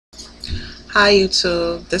Hi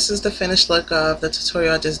YouTube, this is the finished look of the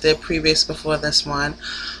tutorial I just did previous before this one.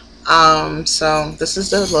 So this is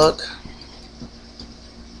the look.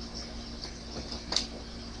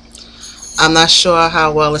 I'm not sure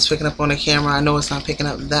how well it's picking up on the camera. I know it's not picking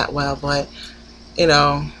up that well, but you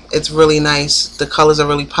know, it's really nice. The colors are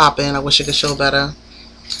really popping. I wish it could show better.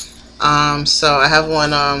 So I have on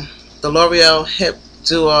the L'Oreal Hip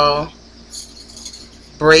Duo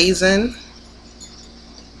Brazen.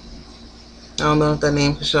 I don't know if that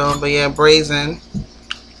name can show, but yeah, Brazen.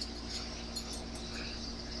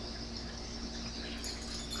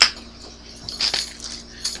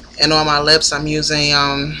 And on my lips, I'm using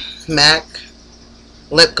MAC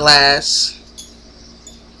lip glass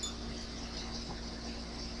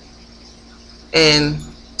and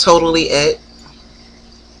Totally It.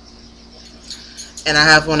 And I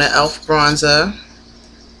have on an e.l.f. bronzer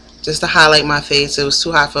just to highlight my face. It was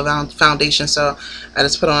too hot for foundation, so I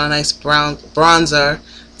just put on a nice brown bronzer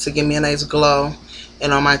to give me a nice glow.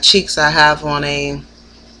 And on my cheeks, I have on a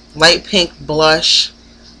light pink blush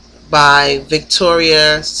by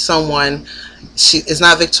Victoria someone. It's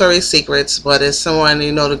not Victoria's Secrets, but it's someone,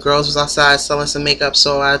 you know, the girls was outside selling some makeup,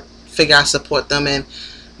 so I figure I support them and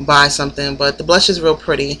buy something. But the blush is real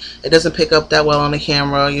pretty. It doesn't pick up that well on the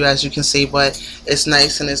camera, as you can see, but it's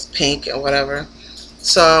nice and it's pink and whatever.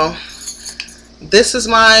 So this is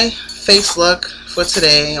my face look for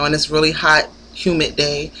today on this really hot, humid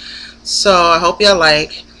day. So I hope y'all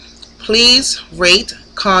like. Please rate,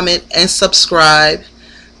 comment, and subscribe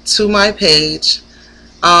to my page.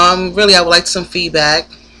 Really, I would like some feedback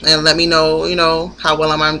and let me know, how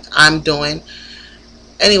well I'm doing.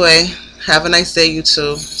 Anyway, have a nice day,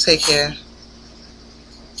 YouTube. Take care.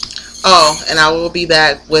 Oh, and I will be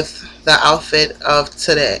back with the outfit of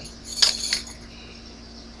today.